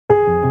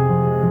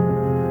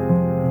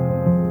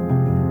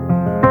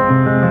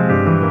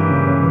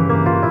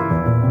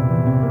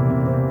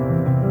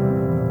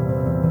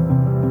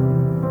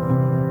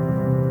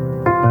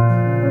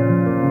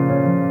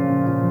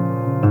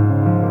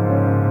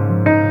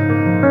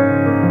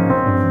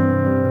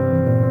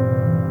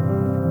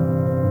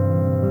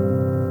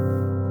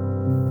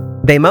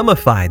They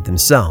mummified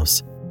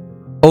themselves.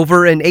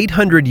 Over an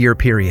 800-year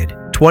period,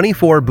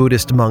 24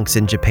 Buddhist monks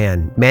in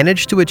Japan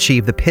managed to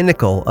achieve the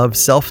pinnacle of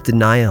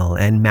self-denial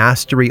and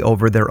mastery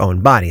over their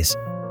own bodies.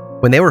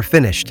 When they were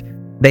finished,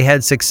 they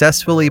had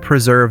successfully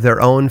preserved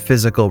their own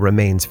physical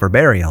remains for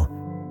burial,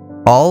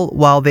 all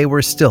while they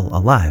were still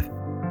alive.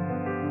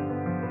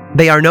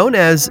 They are known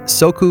as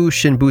Soku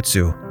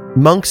Shinbutsu,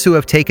 monks who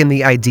have taken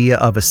the idea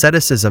of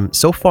asceticism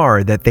so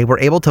far that they were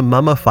able to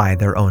mummify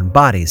their own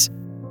bodies.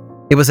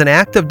 It was an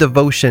act of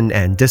devotion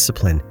and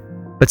discipline,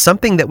 but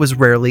something that was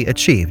rarely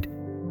achieved.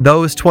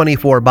 Those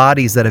 24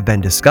 bodies that have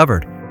been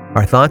discovered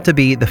are thought to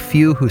be the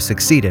few who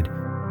succeeded,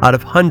 out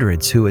of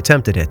hundreds who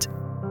attempted it.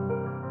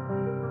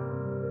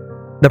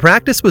 The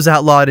practice was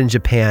outlawed in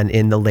Japan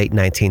in the late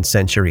 19th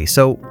century,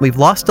 so we've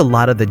lost a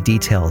lot of the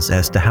details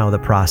as to how the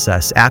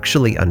process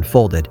actually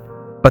unfolded.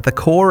 But the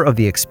core of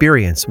the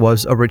experience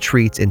was a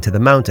retreat into the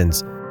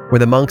mountains, where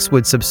the monks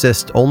would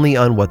subsist only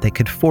on what they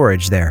could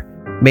forage there,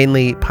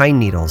 mainly pine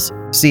needles,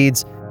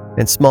 seeds,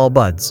 and small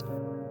buds.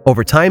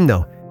 Over time,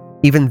 though,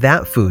 even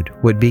that food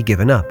would be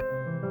given up.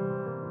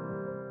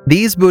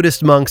 These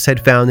Buddhist monks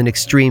had found an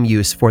extreme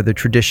use for the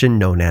tradition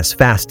known as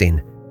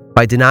fasting.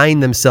 By denying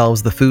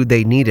themselves the food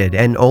they needed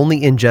and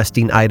only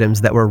ingesting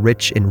items that were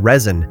rich in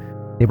resin,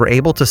 they were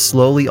able to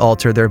slowly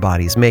alter their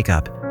body's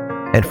makeup.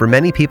 And for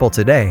many people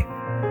today,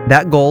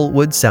 that goal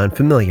would sound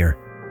familiar,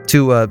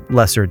 to a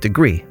lesser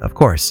degree, of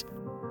course.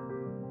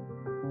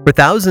 For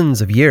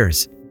thousands of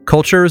years,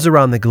 cultures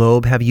around the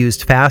globe have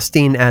used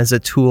fasting as a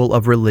tool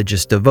of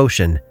religious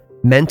devotion,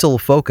 mental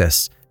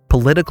focus,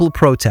 political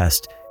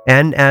protest,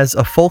 and as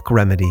a folk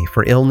remedy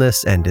for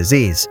illness and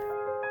disease.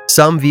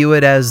 Some view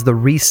it as the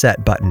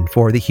reset button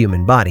for the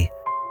human body,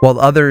 while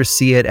others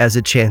see it as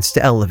a chance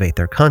to elevate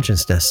their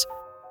consciousness.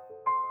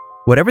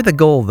 Whatever the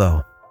goal,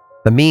 though,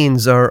 the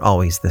means are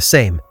always the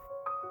same: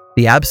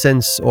 the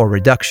absence or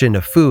reduction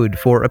of food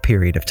for a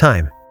period of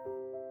time.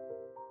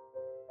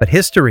 But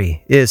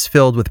history is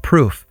filled with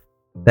proof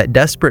that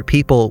desperate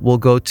people will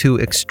go to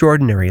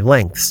extraordinary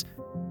lengths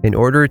in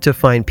order to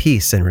find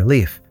peace and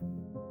relief.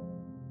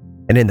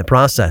 And in the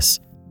process,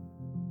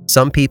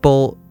 some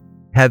people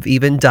have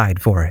even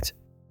died for it.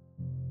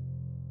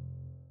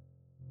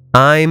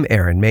 I'm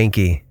Aaron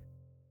Mahnke,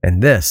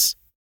 and this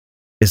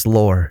is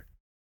Lore.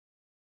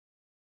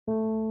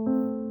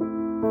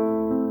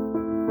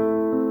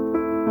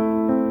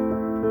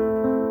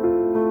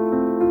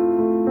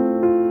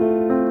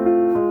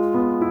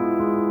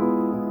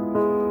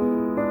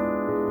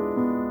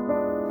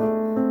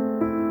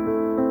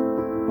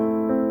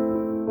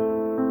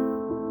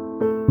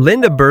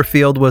 Linda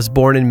Burfield was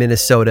born in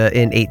Minnesota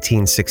in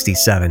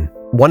 1867,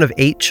 one of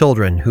 8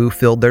 children who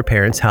filled their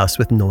parents' house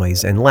with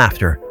noise and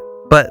laughter.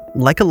 But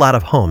like a lot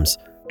of homes,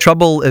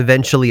 trouble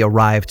eventually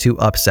arrived to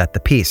upset the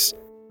peace.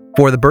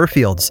 For the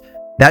Burfields,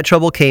 that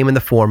trouble came in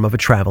the form of a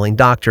traveling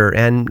doctor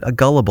and a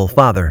gullible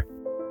father.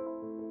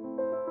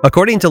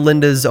 According to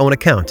Linda's own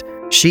account,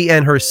 she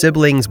and her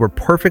siblings were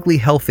perfectly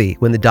healthy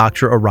when the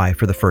doctor arrived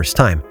for the first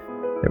time.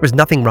 There was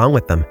nothing wrong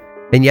with them.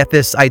 And yet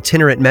this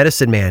itinerant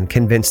medicine man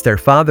convinced their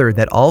father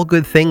that all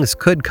good things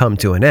could come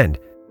to an end.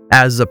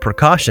 As a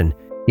precaution,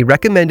 he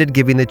recommended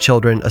giving the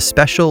children a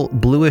special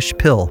bluish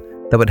pill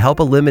that would help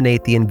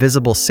eliminate the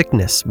invisible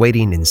sickness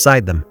waiting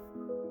inside them.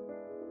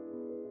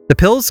 The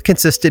pills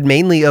consisted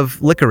mainly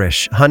of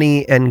licorice,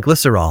 honey, and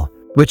glycerol,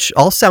 which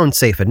all sound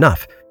safe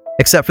enough,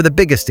 except for the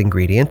biggest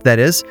ingredient, that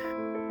is,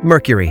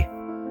 mercury.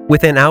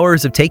 Within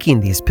hours of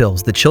taking these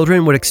pills, the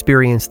children would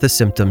experience the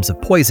symptoms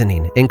of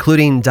poisoning,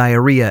 including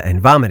diarrhea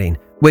and vomiting,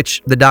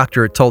 which the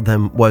doctor told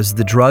them was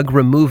the drug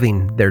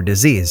removing their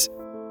disease.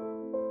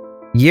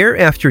 Year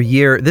after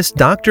year, this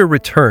doctor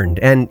returned,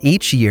 and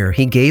each year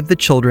he gave the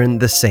children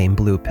the same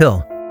blue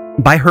pill.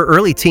 By her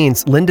early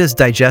teens, Linda's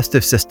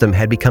digestive system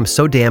had become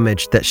so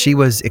damaged that she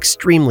was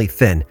extremely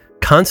thin,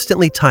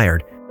 constantly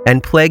tired,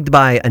 and plagued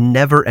by a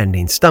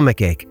never-ending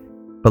stomachache.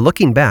 But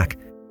looking back,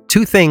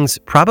 2 things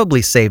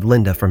probably saved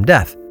Linda from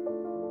death.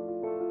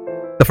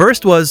 The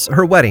first was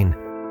her wedding.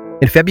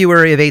 In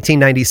February of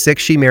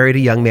 1896, she married a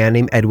young man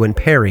named Edwin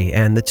Perry,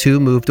 and the two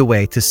moved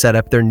away to set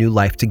up their new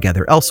life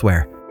together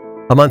elsewhere.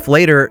 A month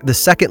later, the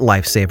second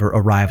lifesaver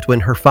arrived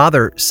when her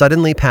father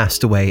suddenly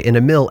passed away in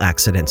a mill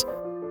accident.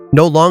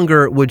 No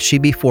longer would she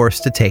be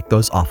forced to take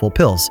those awful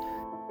pills,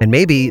 and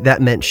maybe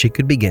that meant she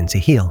could begin to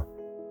heal.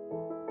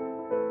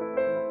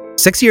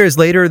 6 years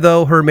later,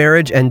 though, her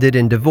marriage ended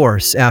in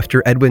divorce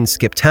after Edwin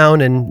skipped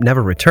town and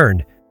never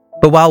returned.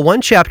 But while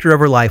one chapter of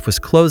her life was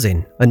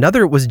closing,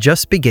 another was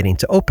just beginning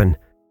to open.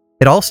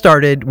 It all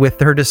started with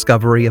her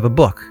discovery of a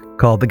book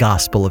called The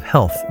Gospel of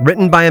Health,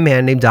 written by a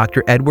man named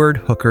Dr. Edward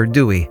Hooker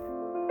Dewey.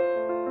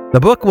 The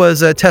book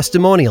was a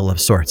testimonial of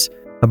sorts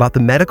about the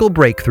medical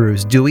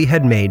breakthroughs Dewey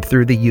had made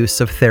through the use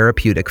of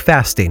therapeutic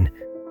fasting,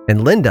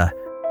 and Linda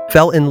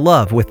fell in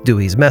love with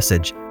Dewey's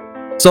message,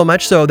 so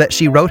much so that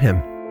she wrote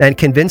him and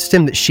convinced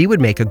him that she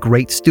would make a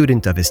great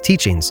student of his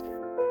teachings.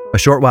 A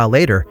short while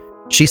later,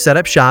 she set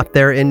up shop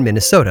there in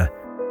Minnesota,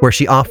 where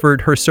she offered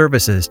her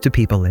services to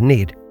people in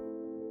need.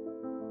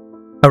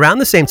 Around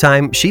the same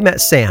time, she met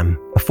Sam,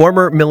 a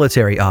former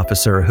military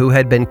officer who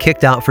had been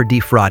kicked out for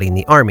defrauding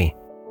the army.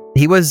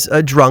 He was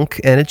a drunk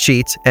and a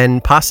cheat,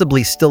 and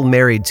possibly still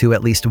married to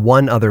at least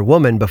one other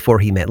woman before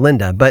he met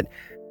Linda, but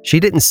she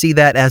didn't see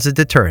that as a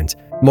deterrent,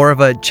 more of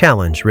a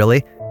challenge,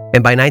 really.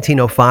 And by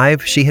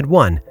 1905, she had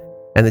won,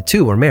 and the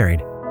two were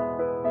married.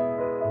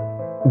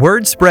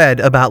 Word spread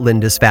about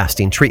Linda's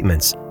fasting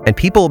treatments, and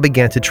people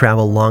began to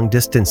travel long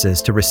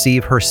distances to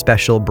receive her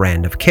special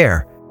brand of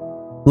care.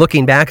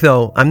 Looking back,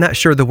 though, I'm not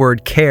sure the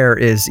word care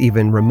is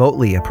even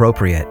remotely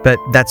appropriate, but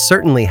that's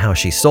certainly how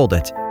she sold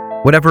it.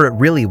 Whatever it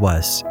really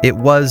was, it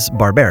was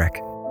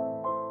barbaric.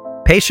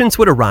 Patients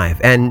would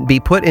arrive and be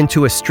put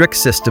into a strict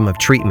system of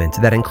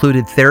treatment that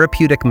included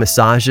therapeutic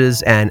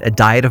massages and a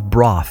diet of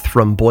broth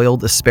from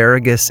boiled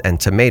asparagus and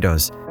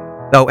tomatoes.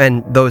 Oh,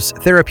 and those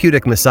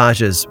therapeutic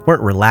massages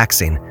weren't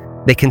relaxing.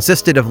 They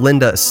consisted of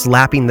Linda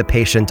slapping the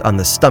patient on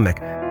the stomach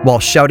while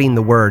shouting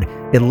the word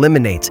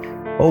 "eliminate"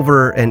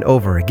 over and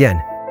over again.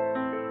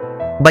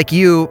 Like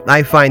you,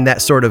 I find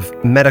that sort of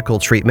medical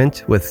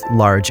treatment, with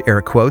large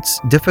air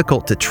quotes,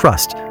 difficult to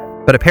trust,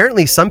 but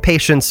apparently some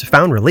patients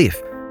found relief.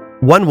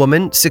 One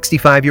woman,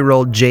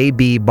 65-year-old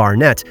J.B.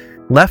 Barnett,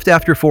 left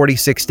after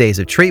 46 days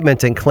of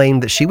treatment and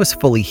claimed that she was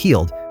fully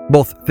healed,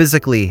 both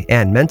physically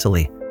and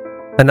mentally.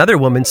 Another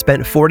woman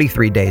spent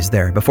 43 days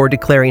there before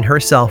declaring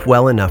herself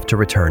well enough to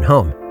return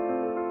home.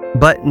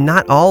 But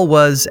not all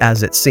was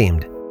as it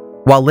seemed.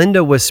 While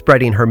Linda was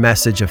spreading her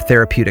message of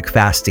therapeutic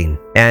fasting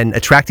and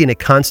attracting a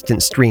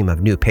constant stream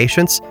of new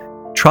patients,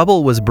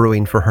 trouble was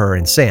brewing for her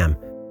and Sam.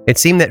 It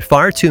seemed that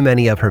far too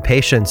many of her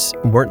patients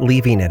weren't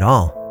leaving at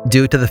all,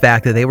 due to the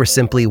fact that they were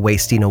simply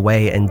wasting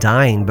away and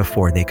dying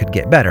before they could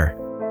get better.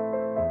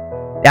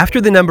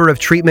 After the number of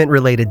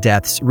treatment-related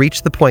deaths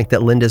reached the point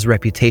that Linda's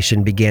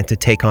reputation began to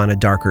take on a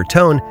darker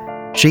tone,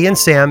 she and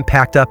Sam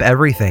packed up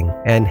everything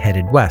and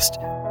headed west,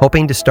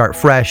 hoping to start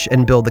fresh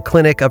and build the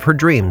clinic of her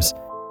dreams.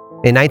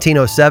 In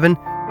 1907,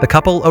 the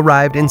couple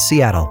arrived in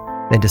Seattle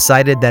and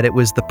decided that it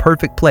was the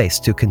perfect place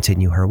to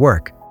continue her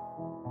work.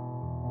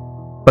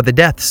 But the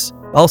deaths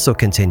also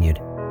continued,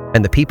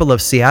 and the people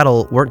of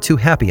Seattle weren't too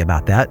happy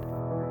about that.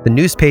 The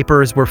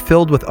newspapers were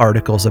filled with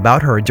articles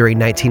about her during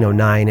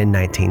 1909 and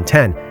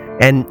 1910,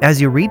 and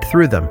as you read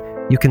through them,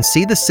 you can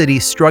see the city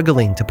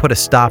struggling to put a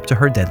stop to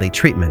her deadly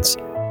treatments.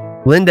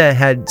 Linda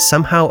had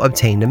somehow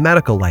obtained a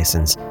medical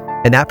license,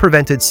 and that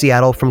prevented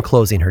Seattle from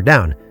closing her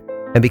down.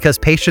 And because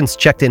patients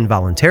checked in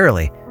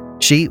voluntarily,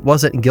 she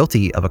wasn't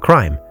guilty of a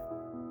crime.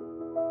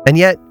 And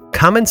yet,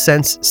 common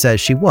sense says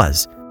she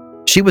was.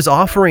 She was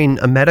offering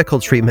a medical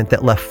treatment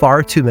that left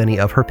far too many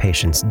of her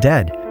patients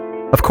dead.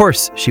 Of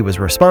course, she was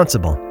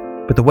responsible,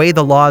 but the way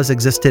the laws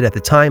existed at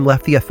the time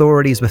left the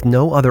authorities with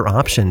no other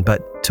option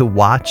but to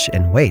watch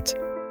and wait.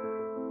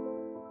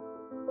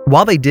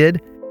 While they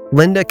did,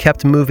 Linda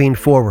kept moving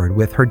forward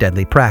with her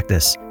deadly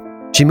practice.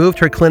 She moved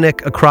her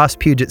clinic across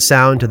Puget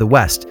Sound to the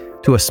west,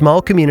 to a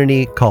small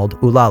community called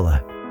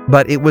Ulala,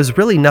 but it was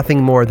really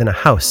nothing more than a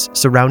house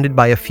surrounded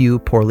by a few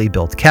poorly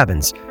built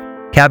cabins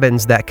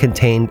that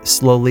contained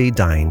slowly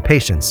dying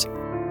patients.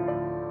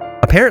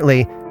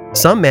 Apparently,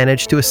 some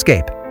managed to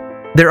escape.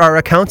 There are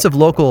accounts of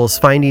locals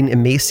finding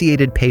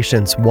emaciated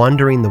patients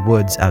wandering the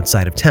woods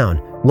outside of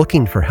town,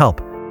 looking for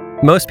help.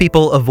 Most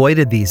people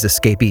avoided these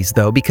escapees,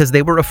 though, because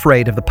they were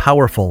afraid of the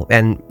powerful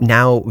and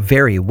now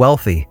very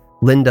wealthy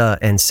Linda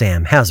and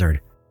Sam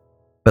Hazard.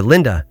 But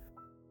Linda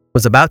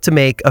was about to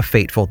make a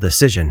fateful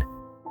decision,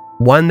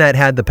 one that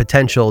had the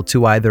potential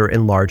to either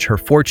enlarge her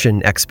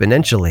fortune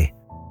exponentially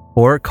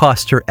or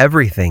cost her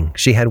everything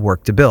she had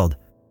worked to build.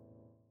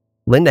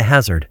 Linda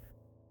Hazard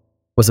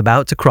was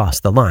about to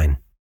cross the line.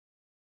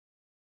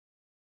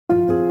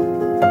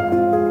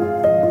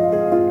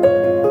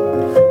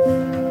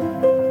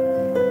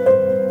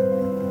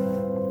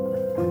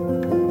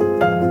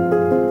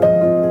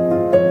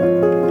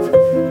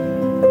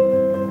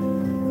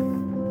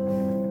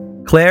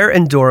 Claire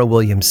and Dora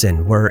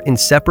Williamson were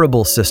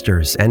inseparable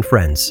sisters and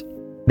friends.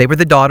 They were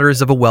the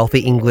daughters of a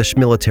wealthy English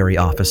military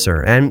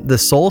officer and the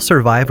sole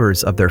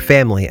survivors of their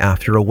family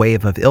after a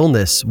wave of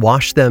illness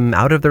washed them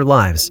out of their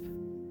lives.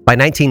 By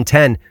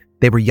 1910,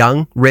 they were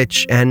young,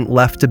 rich, and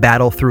left to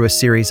battle through a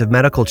series of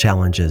medical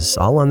challenges,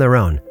 all on their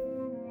own.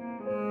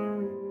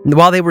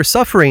 While they were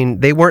suffering,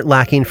 they weren't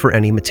lacking for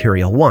any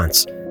material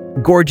wants.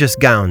 Gorgeous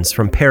gowns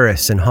from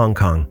Paris and Hong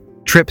Kong,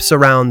 trips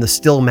around the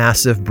still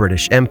massive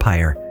British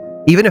Empire,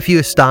 even a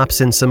few stops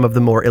in some of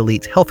the more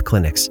elite health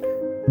clinics.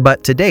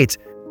 But to date,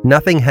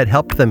 nothing had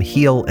helped them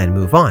heal and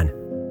move on.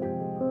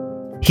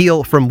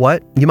 Heal from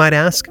what, you might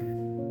ask?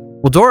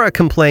 Well, Dora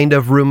complained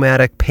of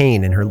rheumatic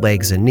pain in her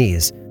legs and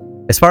knees.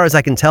 As far as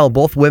I can tell,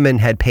 both women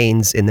had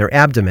pains in their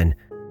abdomen.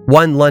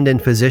 One London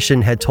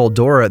physician had told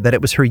Dora that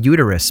it was her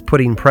uterus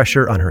putting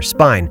pressure on her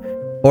spine,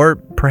 or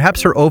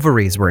perhaps her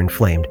ovaries were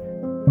inflamed.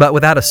 But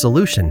without a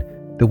solution,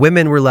 the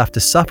women were left to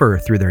suffer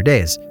through their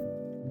days.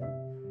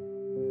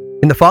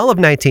 In the fall of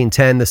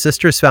 1910, the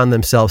sisters found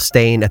themselves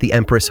staying at the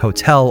Empress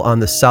Hotel on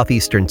the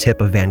southeastern tip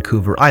of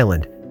Vancouver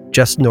Island,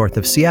 just north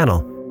of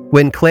Seattle.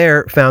 when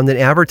Claire found an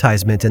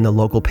advertisement in the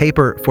local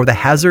paper for the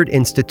Hazard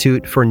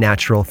Institute for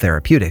Natural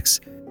Therapeutics.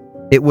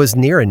 It was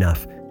near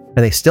enough, and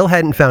they still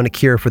hadn't found a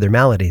cure for their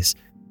maladies,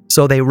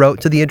 so they wrote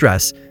to the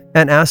address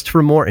and asked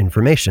for more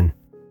information.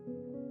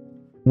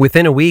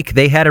 Within a week,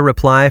 they had a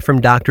reply from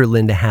Dr.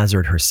 Linda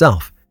Hazard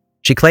herself.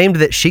 She claimed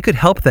that she could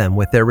help them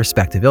with their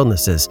respective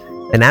illnesses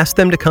and asked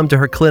them to come to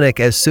her clinic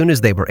as soon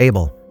as they were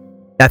able.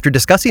 After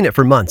discussing it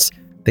for months,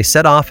 they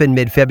set off in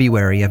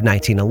mid-February of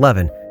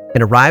 1911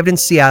 and arrived in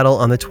Seattle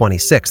on the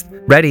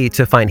 26th, ready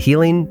to find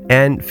healing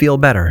and feel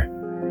better.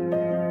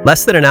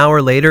 Less than an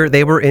hour later,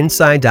 they were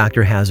inside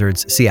Dr.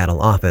 Hazard's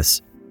Seattle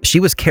office. She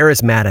was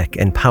charismatic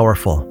and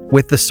powerful,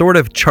 with the sort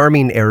of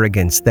charming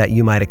arrogance that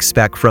you might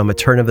expect from a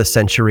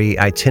turn-of-the-century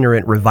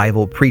itinerant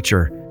revival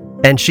preacher,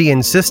 and she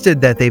insisted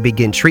that they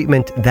begin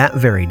treatment that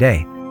very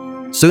day.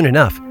 Soon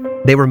enough,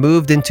 they were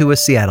moved into a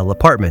Seattle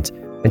apartment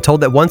and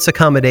told that once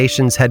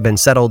accommodations had been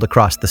settled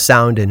across the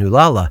Sound in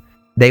Ulala,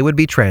 they would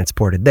be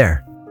transported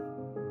there.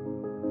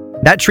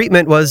 That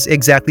treatment was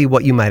exactly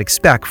what you might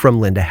expect from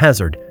Linda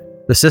Hazard.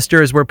 The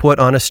sisters were put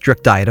on a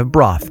strict diet of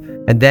broth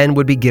and then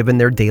would be given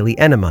their daily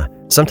enema,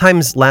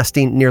 sometimes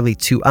lasting nearly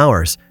 2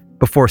 hours,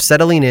 before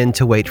settling in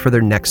to wait for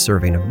their next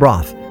serving of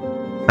broth.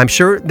 I'm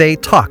sure they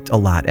talked a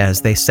lot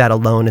as they sat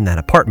alone in that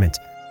apartment,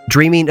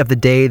 dreaming of the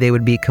day they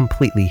would be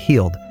completely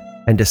healed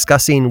and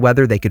discussing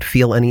whether they could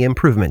feel any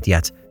improvement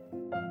yet.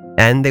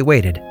 And they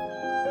waited.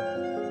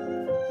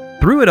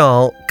 Through it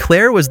all,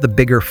 Claire was the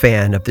bigger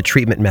fan of the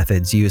treatment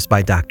methods used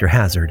by Dr.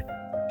 Hazard.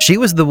 She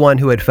was the one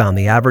who had found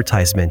the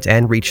advertisement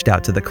and reached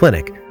out to the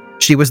clinic.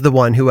 She was the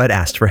one who had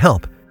asked for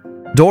help.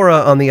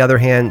 Dora, on the other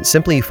hand,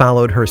 simply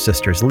followed her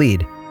sister's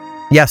lead.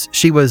 Yes,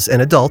 she was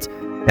an adult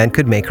and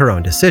could make her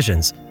own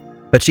decisions,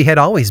 but she had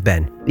always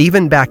been,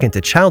 even back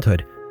into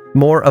childhood,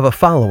 more of a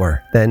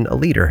follower than a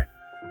leader.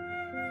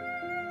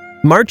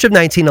 March of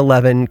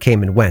 1911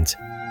 came and went.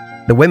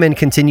 The women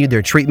continued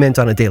their treatment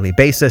on a daily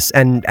basis,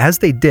 and as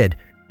they did,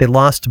 they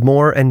lost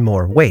more and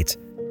more weight.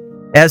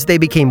 As they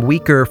became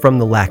weaker from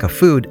the lack of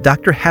food,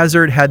 Dr.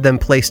 Hazard had them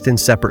placed in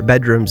separate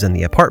bedrooms in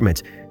the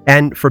apartment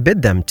and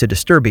forbid them to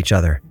disturb each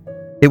other.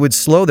 It would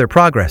slow their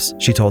progress,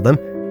 she told them,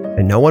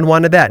 and no one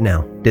wanted that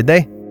now, did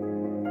they?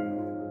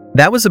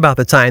 That was about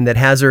the time that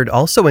Hazard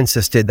also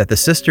insisted that the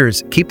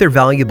sisters keep their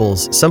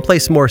valuables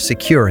someplace more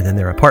secure than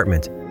their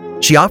apartment.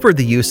 She offered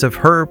the use of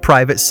her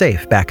private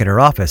safe back at her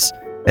office,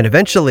 and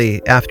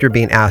eventually, after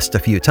being asked a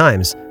few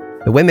times,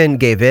 the women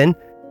gave in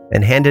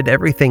and handed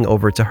everything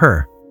over to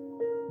her.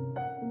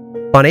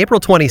 On April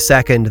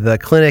 22nd, the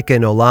clinic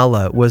in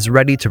Olalla was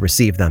ready to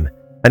receive them.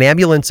 An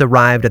ambulance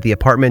arrived at the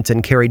apartment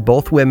and carried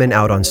both women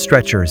out on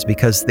stretchers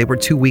because they were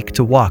too weak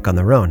to walk on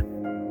their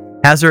own.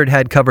 Hazard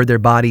had covered their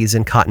bodies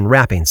in cotton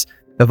wrappings,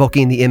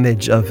 evoking the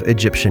image of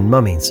Egyptian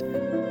mummies.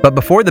 But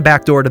before the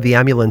back door to the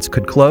ambulance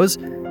could close,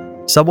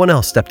 someone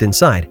else stepped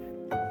inside.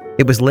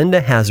 It was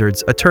Linda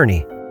Hazard's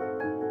attorney.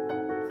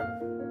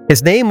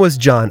 His name was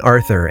John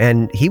Arthur,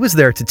 and he was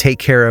there to take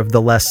care of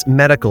the less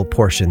medical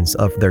portions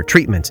of their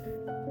treatment.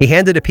 He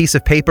handed a piece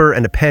of paper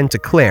and a pen to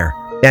Claire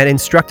and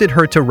instructed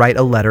her to write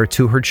a letter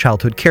to her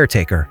childhood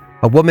caretaker,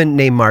 a woman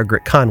named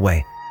Margaret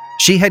Conway.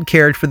 She had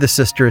cared for the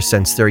sisters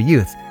since their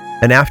youth,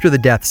 and after the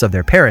deaths of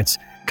their parents,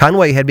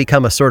 Conway had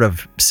become a sort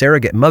of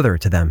surrogate mother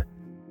to them.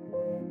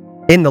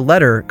 In the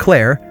letter,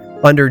 Claire,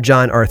 under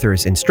John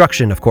Arthur's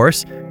instruction, of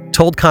course,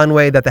 told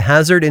Conway that the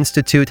Hazard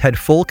Institute had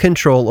full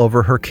control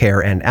over her care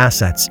and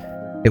assets.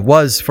 It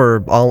was,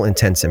 for all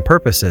intents and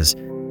purposes,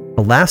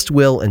 a last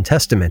will and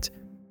testament,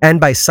 and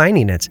by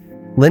signing it,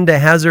 Linda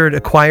Hazard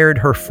acquired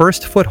her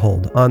first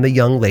foothold on the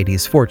young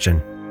lady's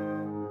fortune.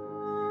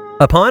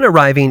 Upon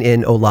arriving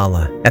in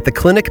Olalla, at the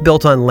clinic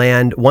built on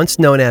land once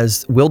known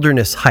as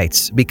Wilderness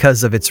Heights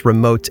because of its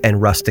remote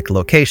and rustic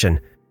location,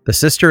 the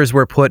sisters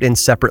were put in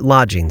separate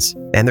lodgings,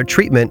 and their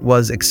treatment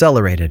was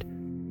accelerated.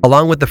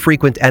 Along with the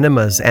frequent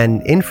enemas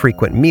and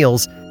infrequent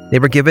meals, they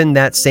were given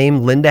that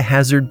same Linda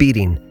Hazard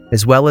beating,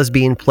 as well as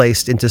being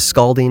placed into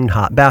scalding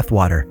hot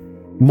bathwater.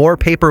 More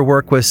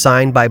paperwork was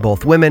signed by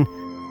both women,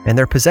 and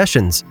their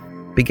possessions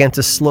began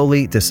to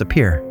slowly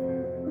disappear.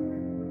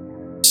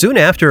 Soon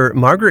after,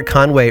 Margaret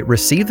Conway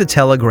received the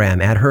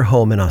telegram at her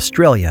home in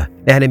Australia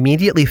and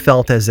immediately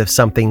felt as if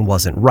something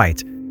wasn't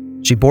right.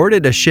 She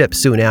boarded a ship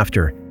soon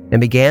after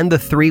and began the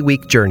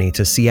 3-week journey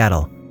to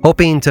Seattle,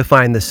 hoping to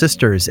find the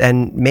sisters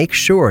and make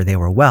sure they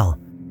were well.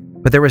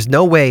 But there was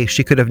no way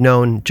she could have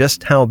known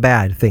just how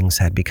bad things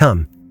had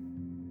become.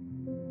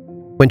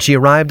 When she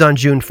arrived on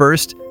June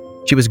 1st,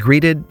 she was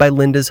greeted by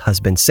Linda's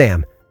husband,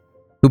 Sam,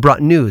 who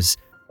brought news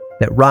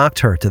that rocked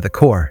her to the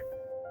core.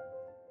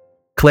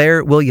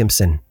 Claire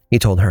Williamson, he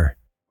told her,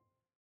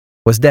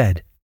 was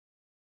dead.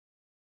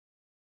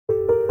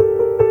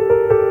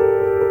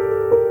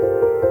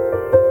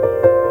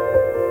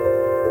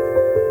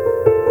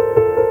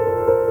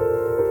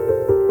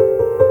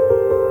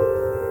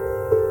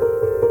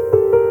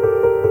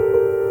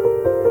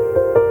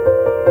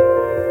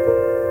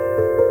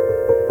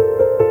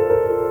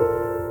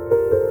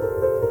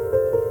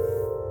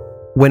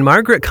 When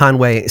Margaret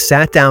Conway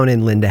sat down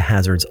in Linda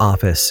Hazard's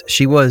office,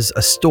 she was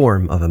a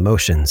storm of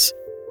emotions.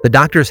 The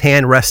doctor's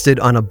hand rested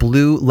on a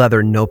blue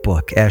leather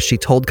notebook as she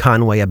told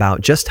Conway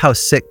about just how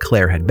sick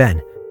Claire had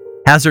been.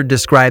 Hazard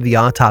described the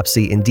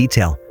autopsy in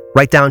detail,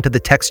 right down to the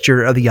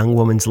texture of the young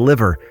woman's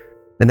liver,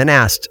 and then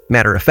asked,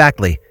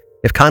 matter-of-factly,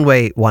 if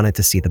Conway wanted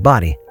to see the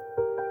body.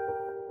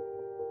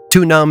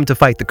 Too numb to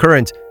fight the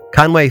current,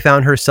 Conway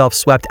found herself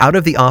swept out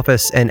of the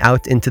office and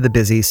out into the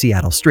busy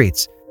Seattle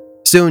streets.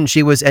 Soon,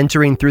 she was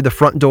entering through the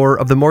front door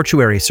of the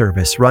mortuary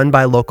service run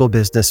by local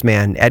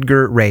businessman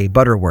Edgar Ray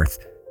Butterworth.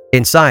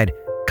 Inside,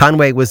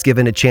 Conway was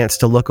given a chance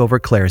to look over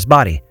Claire's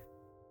body.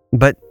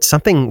 But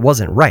something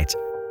wasn't right.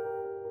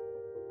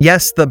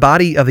 Yes, the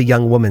body of the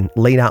young woman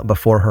laid out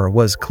before her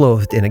was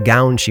clothed in a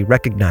gown she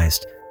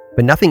recognized,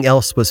 but nothing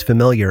else was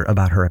familiar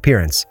about her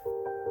appearance.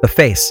 The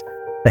face,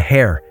 the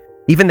hair,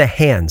 even the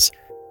hands,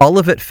 all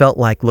of it felt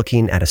like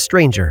looking at a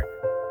stranger.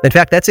 In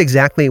fact, that's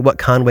exactly what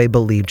Conway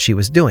believed she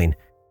was doing.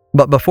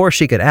 But before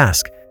she could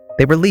ask,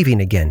 they were leaving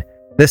again,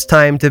 this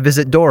time to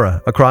visit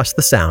Dora across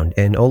the Sound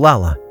in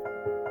Olalla.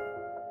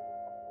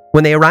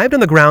 When they arrived on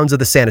the grounds of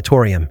the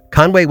sanatorium,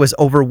 Conway was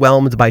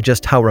overwhelmed by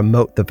just how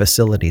remote the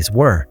facilities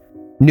were.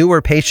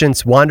 Newer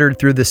patients wandered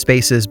through the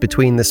spaces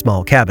between the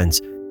small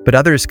cabins, but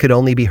others could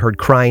only be heard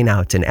crying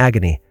out in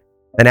agony.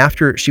 And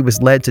after she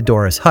was led to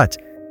Dora's hut,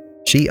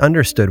 she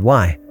understood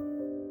why.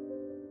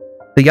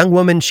 The young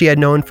woman she had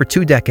known for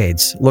 2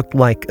 decades looked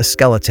like a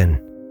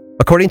skeleton.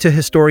 According to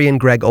historian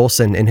Greg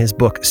Olson in his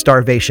book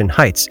Starvation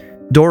Heights,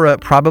 Dora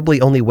probably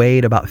only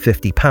weighed about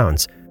 50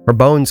 pounds. Her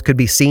bones could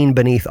be seen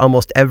beneath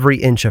almost every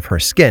inch of her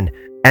skin,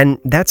 and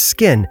that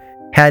skin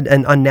had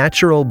an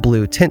unnatural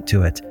blue tint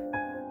to it.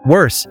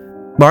 Worse,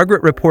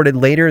 Margaret reported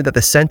later that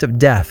the scent of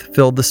death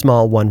filled the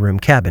small one-room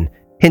cabin,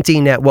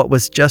 hinting at what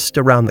was just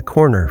around the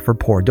corner for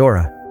poor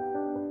Dora.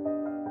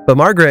 But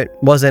Margaret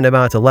wasn't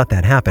about to let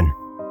that happen.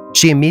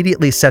 She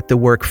immediately set to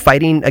work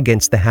fighting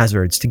against the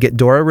Hazards to get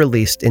Dora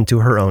released into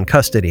her own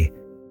custody.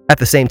 At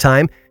the same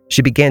time,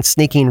 she began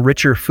sneaking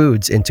richer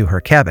foods into her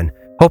cabin,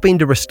 hoping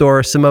to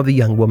restore some of the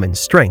young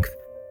woman's strength.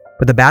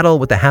 But the battle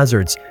with the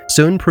Hazards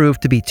soon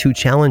proved to be too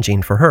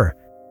challenging for her,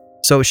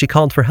 so she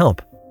called for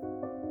help.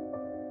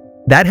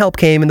 That help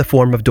came in the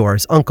form of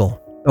Dora's uncle,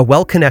 a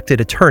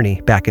well-connected attorney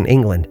back in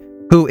England,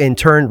 who in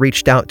turn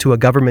reached out to a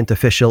government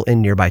official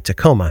in nearby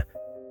Tacoma.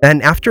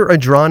 And after a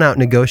drawn-out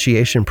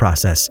negotiation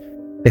process,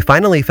 they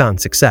finally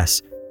found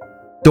success.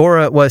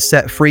 Dora was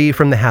set free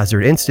from the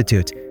Hazard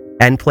Institute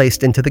and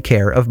placed into the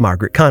care of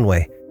Margaret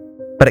Conway.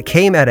 But it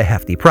came at a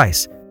hefty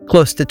price,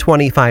 close to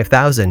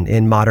 $25,000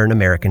 in modern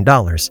American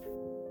dollars.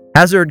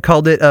 Hazard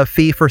called it a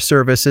fee for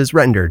services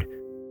rendered,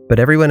 but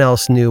everyone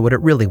else knew what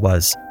it really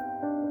was.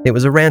 It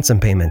was a ransom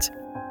payment,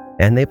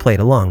 and they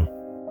played along.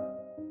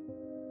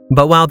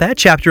 But while that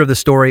chapter of the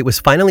story was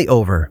finally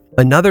over,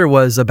 another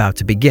was about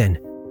to begin.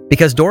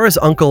 Because Dora's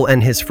uncle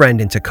and his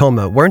friend in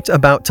Tacoma weren't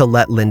about to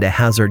let Linda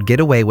Hazard get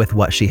away with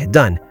what she had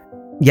done.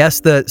 Yes,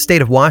 the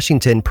state of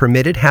Washington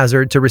permitted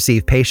Hazard to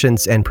receive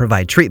patients and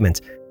provide treatment.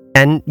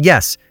 And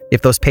yes,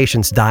 if those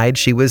patients died,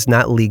 she was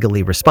not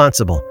legally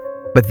responsible.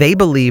 But they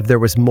believed there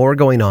was more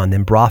going on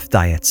than broth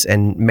diets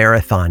and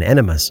marathon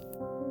enemas.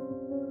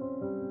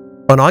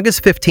 On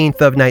August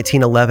 15th of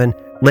 1911,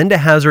 Linda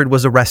Hazard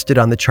was arrested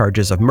on the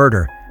charges of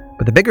murder.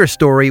 But the bigger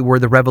story were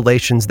the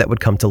revelations that would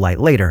come to light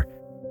later.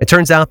 It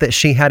turns out that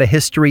she had a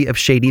history of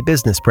shady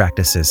business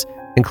practices,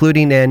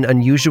 including an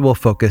unusual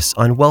focus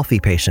on wealthy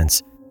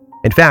patients.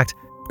 In fact,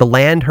 the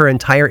land her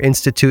entire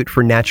Institute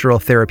for Natural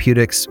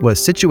Therapeutics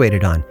was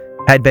situated on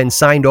had been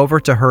signed over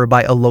to her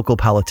by a local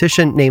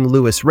politician named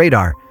Louis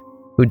Radar,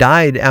 who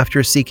died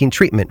after seeking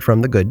treatment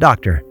from the good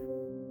doctor.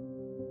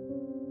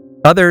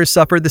 Others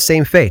suffered the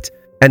same fate,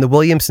 and the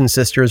Williamson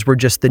sisters were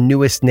just the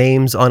newest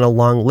names on a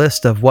long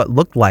list of what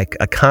looked like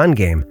a con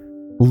game.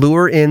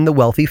 Lure in the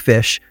wealthy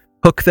fish,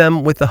 hook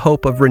them with the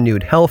hope of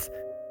renewed health,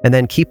 and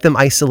then keep them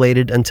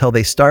isolated until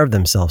they starve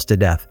themselves to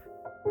death.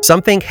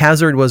 Some think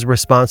Hazard was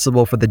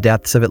responsible for the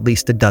deaths of at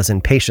least a dozen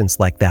patients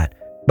like that,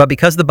 but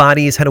because the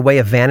bodies had a way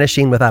of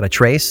vanishing without a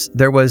trace,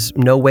 there was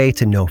no way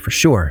to know for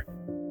sure.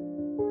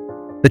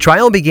 The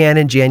trial began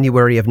in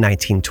January of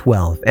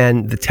 1912,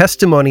 and the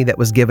testimony that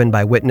was given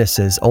by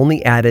witnesses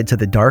only added to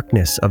the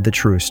darkness of the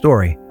true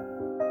story.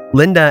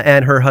 Linda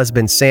and her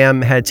husband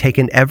Sam had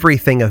taken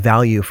everything of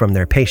value from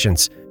their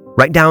patients,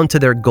 right down to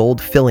their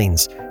gold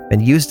fillings,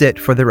 and used it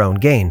for their own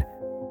gain.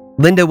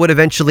 Linda would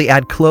eventually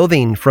add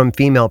clothing from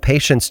female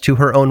patients to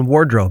her own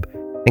wardrobe,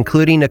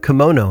 including a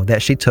kimono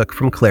that she took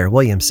from Claire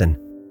Williamson.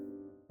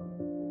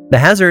 The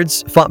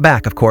Hazards fought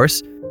back, of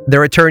course.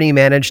 Their attorney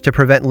managed to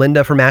prevent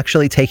Linda from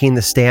actually taking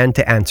the stand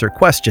to answer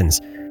questions.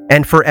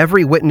 And for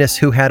every witness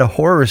who had a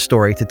horror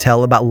story to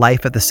tell about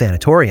life at the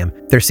sanatorium,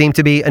 there seemed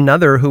to be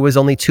another who was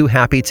only too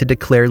happy to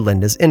declare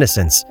Linda's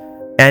innocence.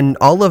 And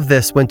all of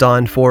this went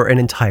on for an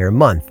entire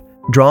month,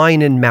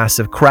 drawing in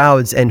massive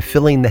crowds and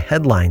filling the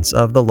headlines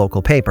of the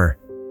local paper.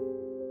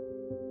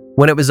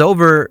 When it was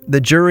over, the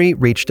jury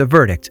reached a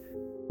verdict.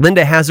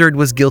 Linda Hazard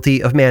was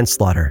guilty of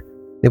manslaughter.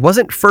 It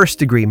wasn't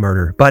first-degree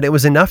murder, but it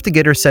was enough to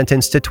get her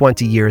sentenced to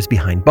 20 years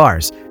behind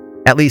bars.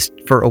 At least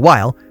for a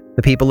while,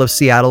 the people of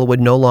Seattle would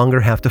no longer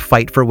have to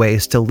fight for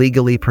ways to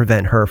legally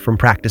prevent her from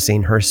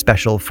practicing her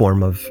special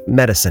form of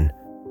medicine.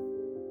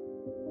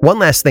 One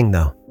last thing,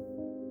 though.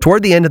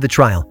 Toward the end of the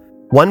trial,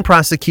 one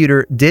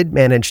prosecutor did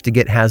manage to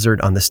get Hazard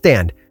on the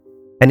stand,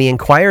 and he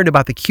inquired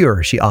about the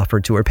cure she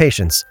offered to her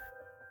patients.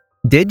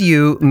 "Did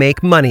you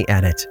make money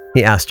at it?"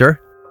 he asked her.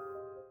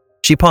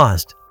 She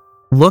paused,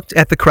 looked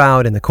at the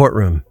crowd in the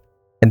courtroom,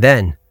 and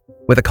then,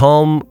 with a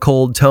calm,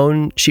 cold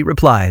tone, she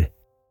replied,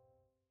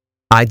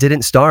 "I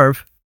didn't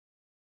starve."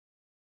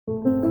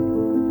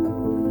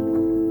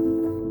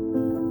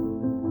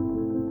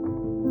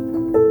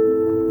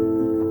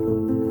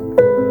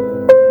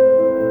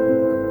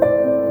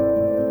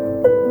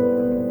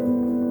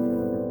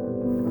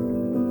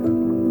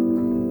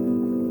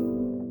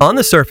 On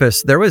the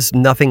surface, there was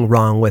nothing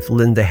wrong with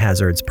Linda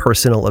Hazard's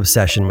personal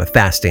obsession with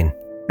fasting.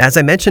 As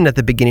I mentioned at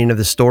the beginning of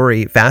the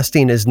story,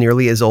 fasting is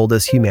nearly as old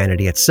as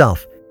humanity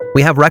itself.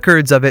 We have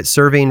records of it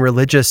serving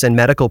religious and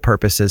medical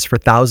purposes for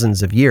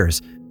thousands of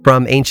years,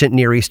 from ancient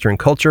Near Eastern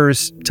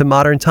cultures to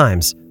modern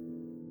times.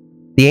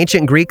 The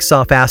ancient Greeks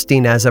saw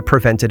fasting as a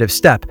preventative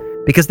step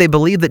because they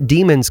believed that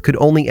demons could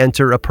only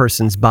enter a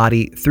person's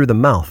body through the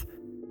mouth.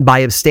 By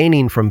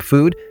abstaining from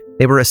food,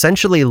 they were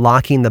essentially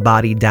locking the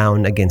body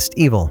down against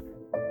evil.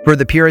 For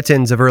the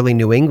Puritans of early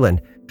New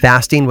England,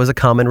 fasting was a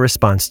common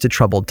response to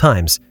troubled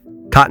times.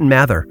 Cotton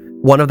Mather,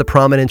 one of the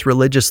prominent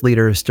religious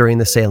leaders during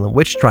the Salem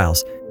witch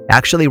trials,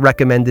 actually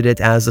recommended it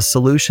as a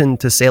solution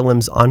to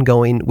Salem's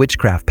ongoing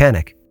witchcraft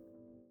panic.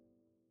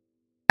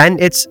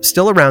 And it's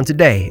still around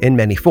today in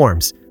many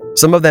forms,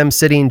 some of them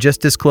sitting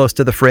just as close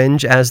to the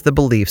fringe as the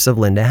beliefs of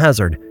Linda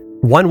Hazard.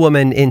 One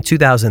woman in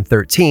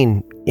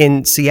 2013,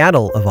 in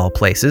Seattle of all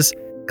places,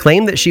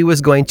 claimed that she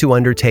was going to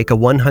undertake a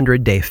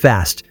 100-day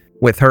fast,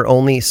 with her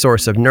only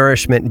source of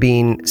nourishment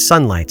being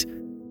sunlight.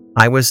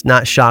 I was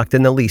not shocked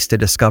in the least to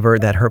discover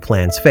that her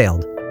plans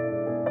failed.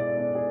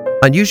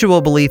 Unusual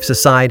beliefs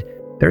aside,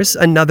 there's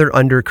another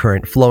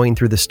undercurrent flowing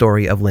through the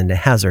story of Linda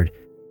Hazard,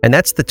 and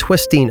that's the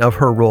twisting of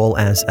her role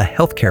as a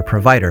healthcare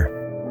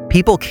provider.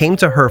 People came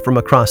to her from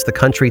across the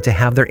country to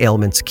have their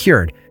ailments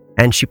cured,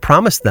 and she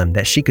promised them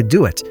that she could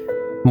do it,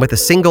 with a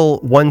single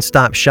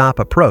one-stop shop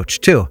approach,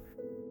 too.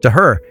 To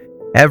her,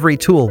 every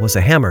tool was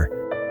a hammer,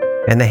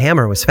 and the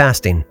hammer was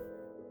fasting.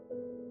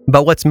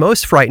 But what's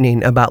most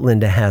frightening about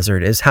Linda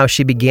Hazard is how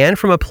she began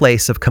from a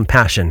place of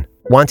compassion,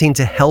 wanting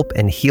to help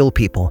and heal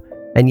people,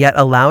 and yet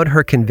allowed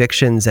her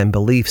convictions and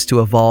beliefs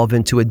to evolve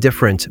into a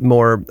different,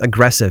 more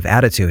aggressive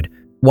attitude.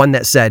 One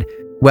that said,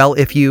 well,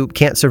 if you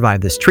can't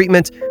survive this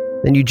treatment,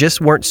 then you just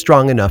weren't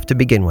strong enough to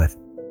begin with.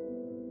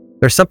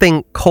 There's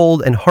something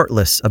cold and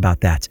heartless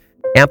about that,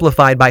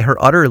 amplified by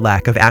her utter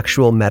lack of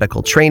actual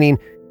medical training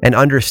and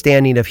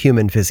understanding of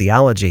human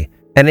physiology.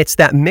 And it's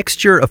that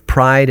mixture of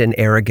pride and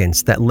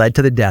arrogance that led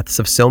to the deaths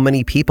of so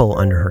many people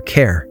under her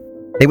care.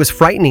 It was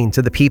frightening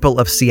to the people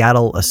of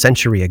Seattle a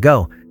century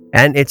ago,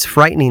 and it's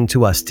frightening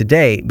to us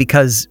today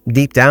because,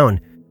 deep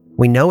down,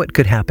 we know it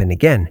could happen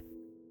again.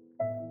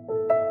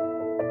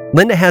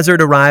 Linda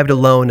Hazard arrived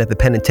alone at the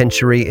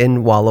penitentiary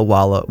in Walla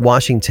Walla,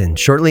 Washington,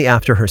 shortly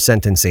after her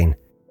sentencing.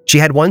 She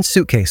had one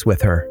suitcase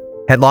with her,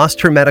 had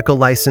lost her medical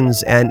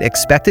license, and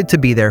expected to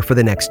be there for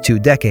the next 2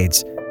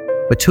 decades.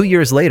 But 2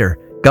 years later,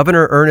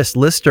 Governor Ernest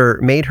Lister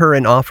made her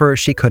an offer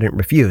she couldn't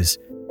refuse.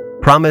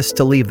 Promise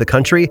to leave the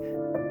country,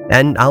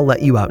 and I'll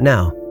let you out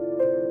now.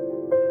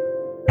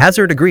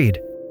 Hazard agreed.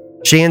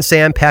 She and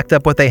Sam packed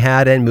up what they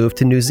had and moved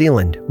to New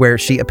Zealand, where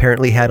she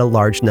apparently had a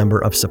large number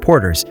of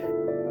supporters.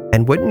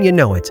 And wouldn't you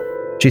know it,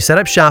 she set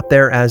up shop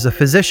there as a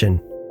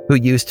physician who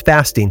used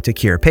fasting to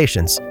cure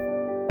patients.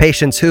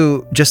 Patients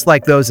who, just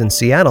like those in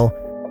Seattle,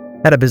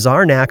 had a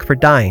bizarre knack for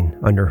dying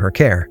under her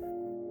care.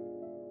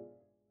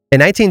 In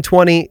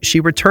 1920,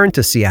 she returned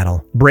to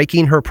Seattle,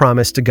 breaking her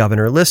promise to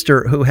Governor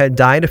Lister, who had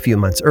died a few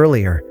months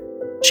earlier.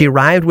 She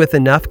arrived with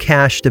enough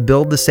cash to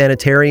build the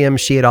sanitarium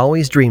she had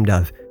always dreamed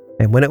of,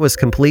 and when it was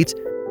complete,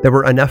 there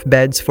were enough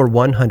beds for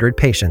 100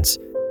 patients.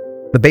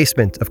 The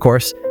basement, of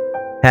course,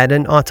 had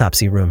an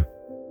autopsy room.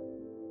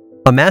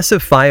 A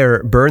massive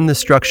fire burned the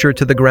structure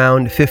to the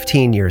ground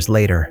 15 years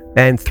later,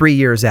 and 3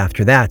 years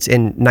after that,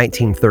 in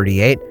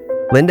 1938,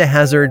 Linda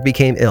Hazard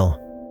became ill.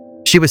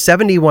 She was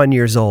 71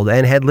 years old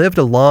and had lived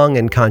a long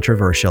and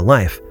controversial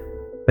life,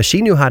 but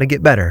she knew how to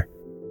get better.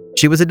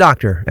 She was a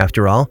doctor,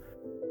 after all,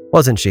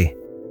 wasn't she?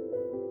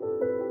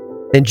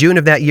 In June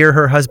of that year,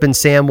 her husband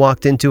Sam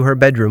walked into her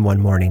bedroom one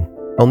morning,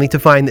 only to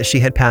find that she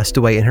had passed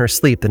away in her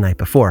sleep the night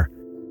before.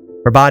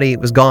 Her body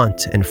was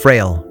gaunt and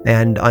frail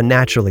and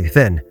unnaturally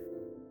thin.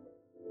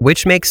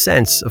 Which makes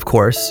sense, of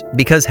course,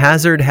 because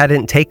Hazard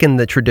hadn't taken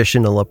the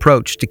traditional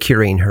approach to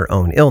curing her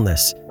own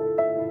illness.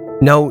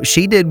 No,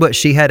 she did what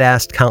she had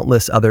asked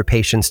countless other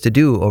patients to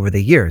do over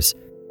the years,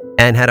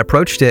 and had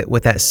approached it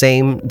with that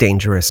same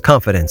dangerous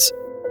confidence.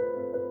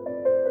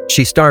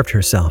 She starved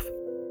herself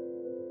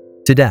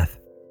to death.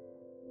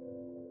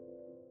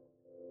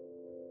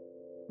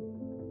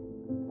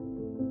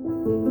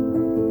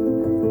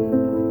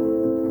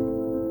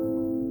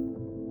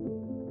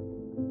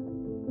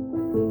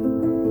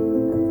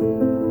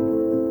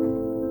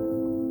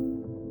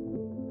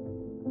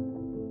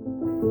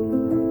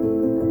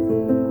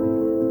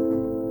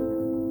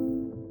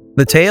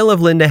 The tale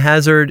of Linda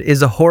Hazzard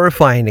is a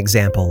horrifying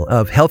example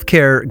of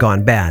healthcare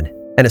gone bad,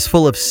 and is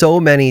full of so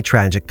many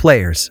tragic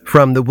players,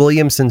 from the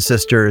Williamson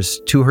sisters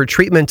to her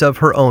treatment of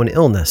her own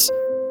illness.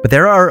 But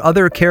there are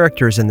other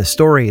characters in the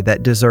story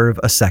that deserve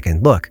a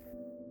second look.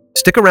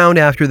 Stick around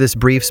after this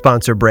brief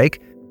sponsor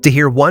break to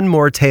hear one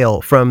more tale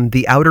from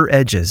the outer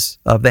edges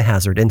of the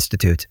Hazzard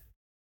Institute.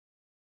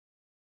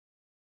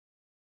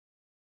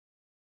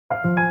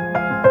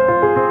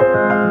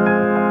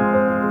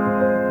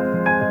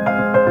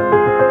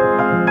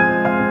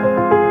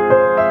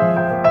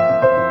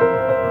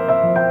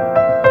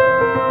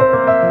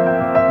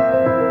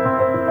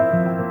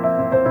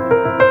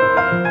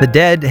 The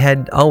dead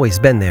had always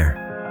been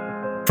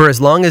there. For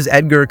as long as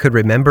Edgar could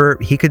remember,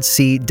 he could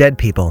see dead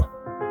people.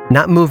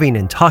 Not moving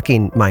and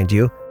talking, mind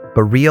you,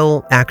 but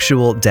real,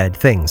 actual dead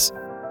things.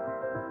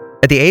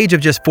 At the age of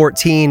just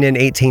 14 in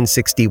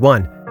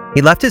 1861,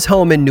 he left his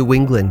home in New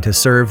England to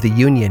serve the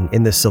Union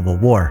in the Civil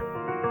War.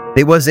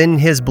 It was in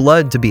his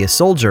blood to be a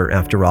soldier,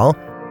 after all.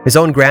 His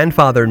own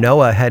grandfather,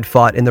 Noah, had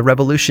fought in the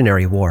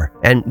Revolutionary War,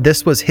 and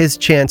this was his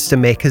chance to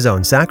make his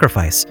own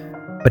sacrifice.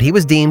 But he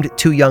was deemed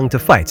too young to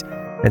fight,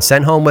 and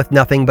sent home with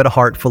nothing but a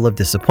heart full of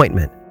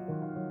disappointment.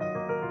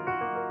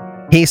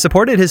 He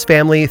supported his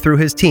family through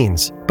his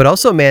teens, but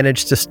also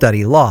managed to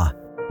study law.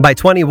 By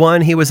 21,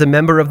 he was a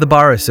member of the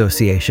Bar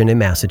Association in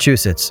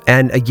Massachusetts,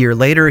 and a year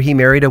later he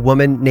married a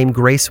woman named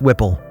Grace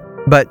Whipple.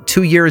 But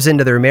 2 years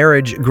into their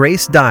marriage,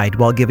 Grace died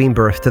while giving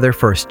birth to their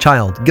first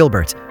child,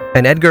 Gilbert,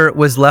 and Edgar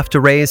was left to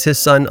raise his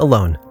son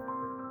alone.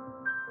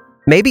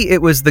 Maybe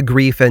it was the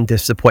grief and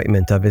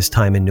disappointment of his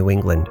time in New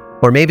England,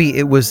 or maybe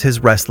it was his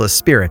restless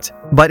spirit.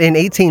 But in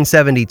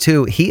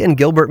 1872, he and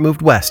Gilbert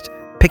moved west,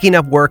 picking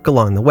up work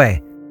along the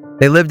way.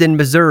 They lived in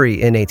Missouri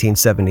in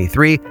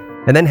 1873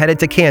 and then headed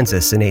to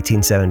Kansas in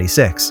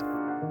 1876.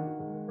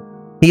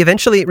 He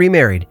eventually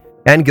remarried,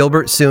 and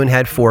Gilbert soon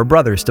had 4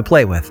 brothers to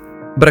play with.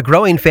 But a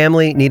growing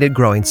family needed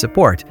growing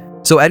support,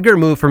 so Edgar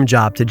moved from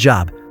job to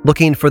job,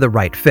 looking for the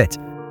right fit.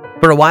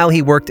 For a while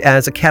he worked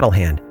as a cattle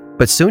hand,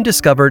 but soon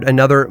discovered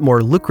another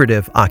more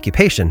lucrative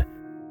occupation: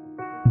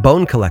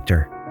 bone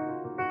collector.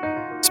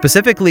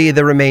 Specifically,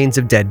 the remains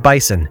of dead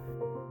bison.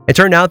 It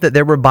turned out that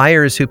there were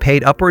buyers who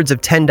paid upwards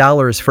of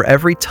 $10 for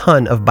every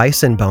ton of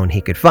bison bone he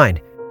could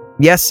find.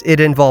 Yes, it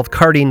involved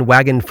carting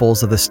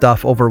wagonfuls of the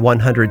stuff over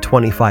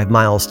 125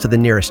 miles to the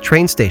nearest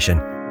train station,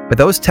 but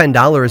those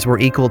 $10 were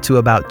equal to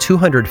about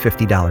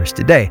 $250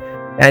 today,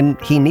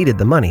 and he needed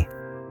the money.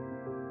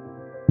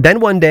 Then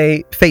one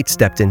day, fate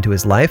stepped into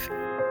his life.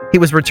 He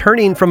was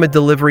returning from a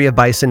delivery of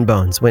bison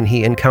bones when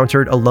he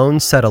encountered a lone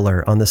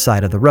settler on the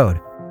side of the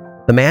road.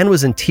 The man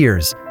was in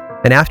tears,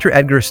 and after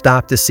Edgar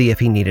stopped to see if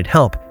he needed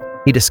help,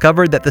 he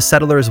discovered that the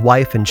settler's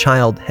wife and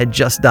child had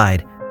just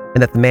died,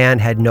 and that the man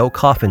had no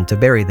coffin to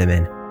bury them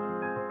in.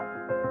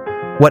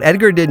 What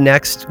Edgar did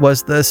next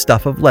was the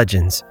stuff of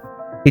legends.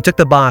 He took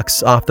the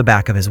box off the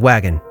back of his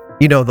wagon,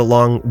 the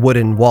long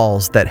wooden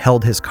walls that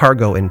held his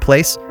cargo in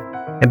place,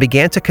 and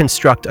began to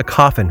construct a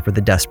coffin for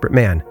the desperate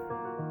man.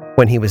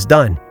 When he was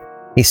done,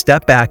 he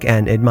stepped back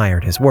and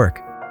admired his work.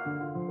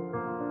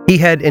 He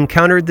had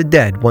encountered the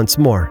dead once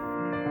more,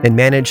 and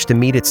managed to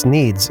meet its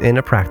needs in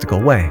a practical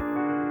way.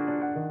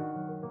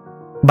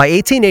 By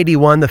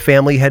 1881, the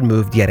family had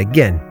moved yet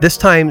again, this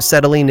time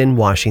settling in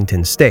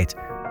Washington state.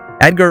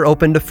 Edgar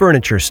opened a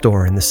furniture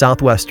store in the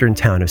southwestern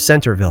town of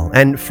Centerville,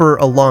 and for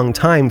a long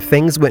time,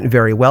 things went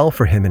very well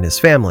for him and his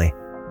family.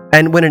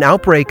 And when an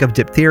outbreak of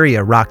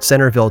diphtheria rocked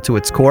Centerville to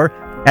its core,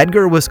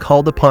 Edgar was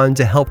called upon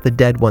to help the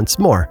dead once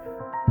more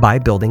by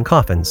building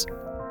coffins.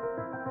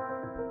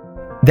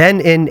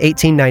 Then in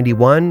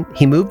 1891,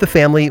 he moved the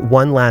family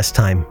one last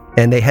time,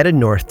 and they headed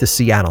north to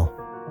Seattle.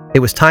 It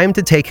was time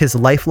to take his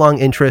lifelong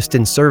interest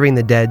in serving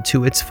the dead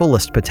to its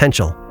fullest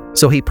potential,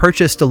 so he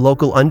purchased a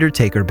local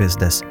undertaker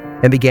business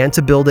and began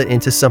to build it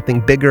into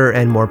something bigger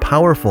and more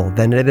powerful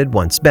than it had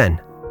once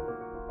been.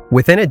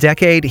 Within a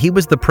decade, he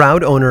was the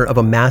proud owner of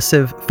a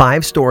massive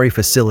 5-story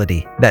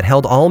facility that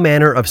held all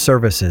manner of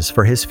services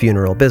for his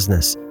funeral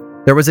business.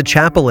 There was a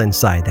chapel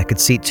inside that could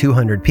seat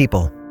 200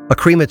 people, a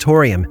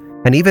crematorium,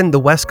 and even the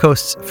West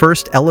Coast's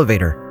first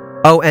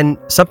elevator. Oh, and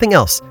something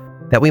else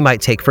that we might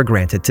take for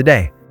granted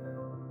today: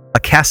 a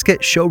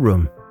casket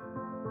showroom.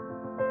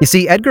 You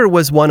see, Edgar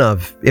was one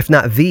of, if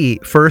not the,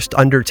 first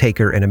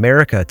undertaker in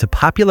America to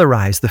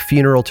popularize the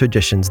funeral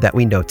traditions that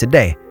we know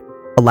today.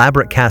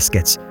 Elaborate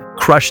caskets,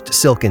 crushed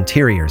silk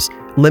interiors,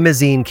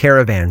 limousine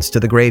caravans to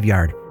the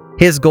graveyard.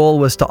 His goal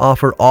was to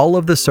offer all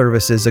of the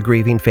services a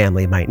grieving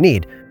family might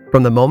need,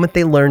 from the moment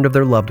they learned of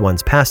their loved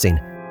one's passing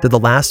to the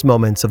last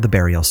moments of the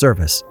burial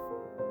service.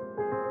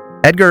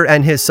 Edgar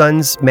and his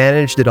sons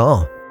managed it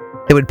all.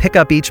 They would pick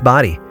up each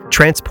body,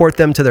 transport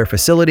them to their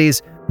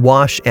facilities,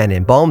 wash and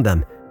embalm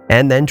them,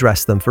 and then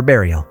dress them for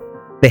burial.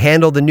 They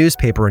handled the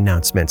newspaper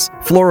announcements,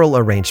 floral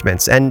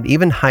arrangements, and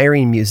even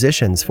hiring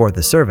musicians for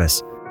the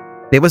service.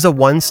 It was a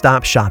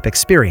one-stop shop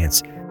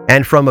experience,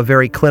 and from a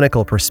very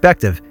clinical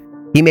perspective,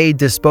 he made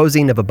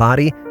disposing of a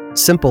body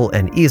simple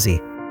and easy,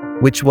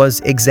 which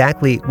was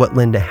exactly what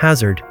Linda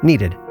Hazzard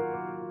needed.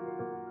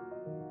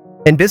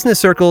 In business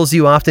circles,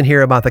 you often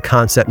hear about the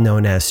concept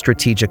known as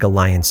strategic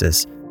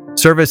alliances,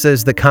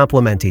 services that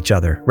complement each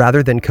other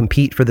rather than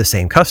compete for the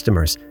same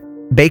customers.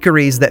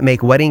 Bakeries that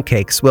make wedding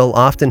cakes will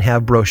often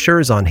have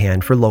brochures on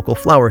hand for local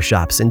flower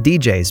shops and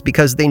DJs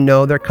because they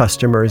know their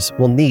customers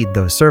will need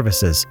those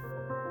services.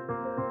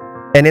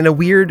 And in a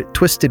weird,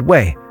 twisted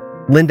way,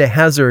 Linda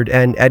Hazard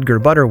and Edgar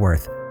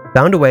Butterworth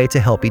found a way to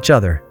help each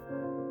other.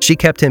 She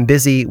kept him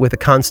busy with a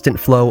constant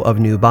flow of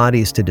new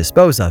bodies to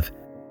dispose of,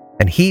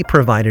 and he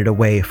provided a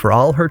way for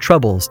all her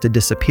troubles to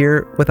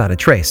disappear without a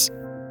trace.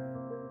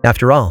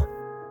 After all,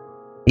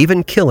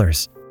 even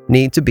killers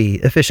need to be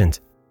efficient.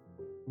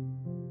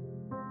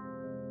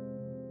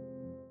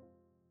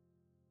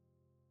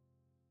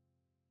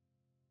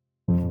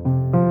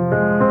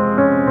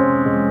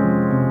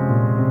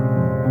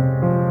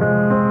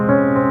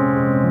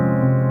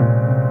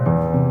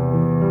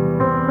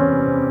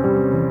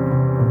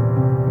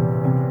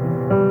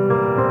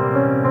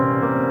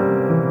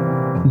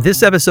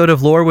 This episode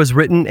of Lore was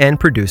written and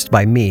produced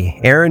by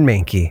me, Aaron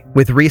Mahnke,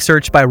 with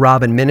research by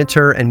Robin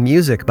Miniter and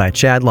music by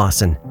Chad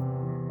Lawson.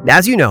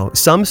 As you know,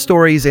 some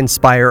stories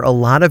inspire a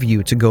lot of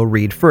you to go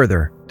read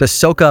further, to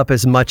soak up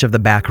as much of the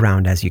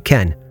background as you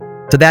can.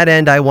 To that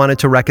end, I wanted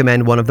to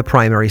recommend one of the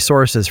primary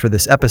sources for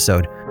this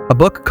episode, a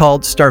book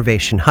called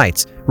Starvation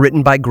Heights,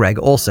 written by Greg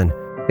Olson.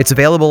 It's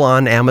available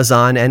on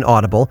Amazon and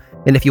Audible,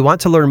 and if you want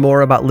to learn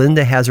more about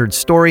Linda Hazard's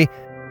story,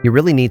 you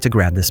really need to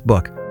grab this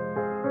book.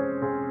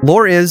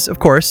 Lore is, of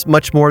course,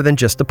 much more than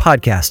just a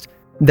podcast.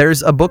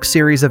 There's a book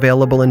series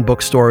available in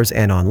bookstores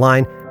and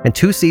online, and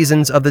 2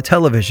 seasons of the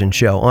television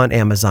show on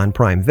Amazon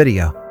Prime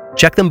Video.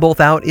 Check them both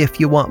out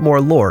if you want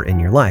more lore in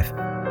your life.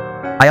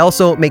 I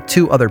also make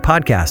 2 other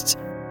podcasts,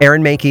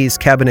 Aaron Mahnke's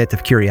Cabinet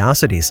of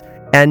Curiosities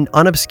and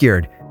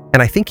Unobscured,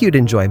 and I think you'd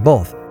enjoy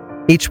both.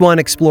 Each one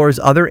explores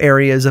other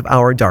areas of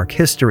our dark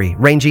history,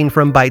 ranging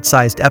from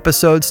bite-sized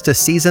episodes to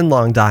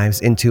season-long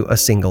dives into a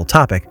single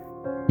topic.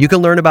 You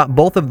can learn about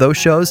both of those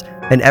shows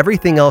and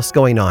everything else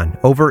going on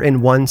over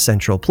in one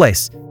central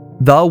place,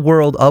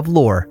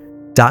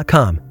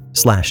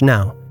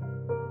 theworldoflore.com/now.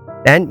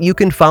 And you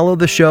can follow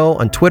the show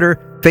on Twitter,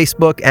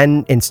 Facebook,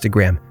 and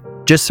Instagram.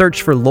 Just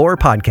search for Lore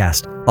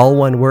Podcast, all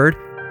one word,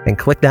 and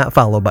click that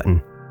follow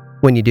button.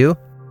 When you do,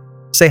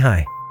 say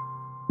hi.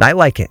 I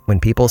like it when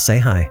people say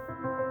hi.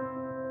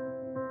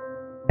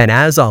 And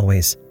as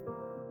always,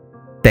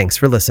 thanks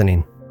for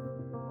listening.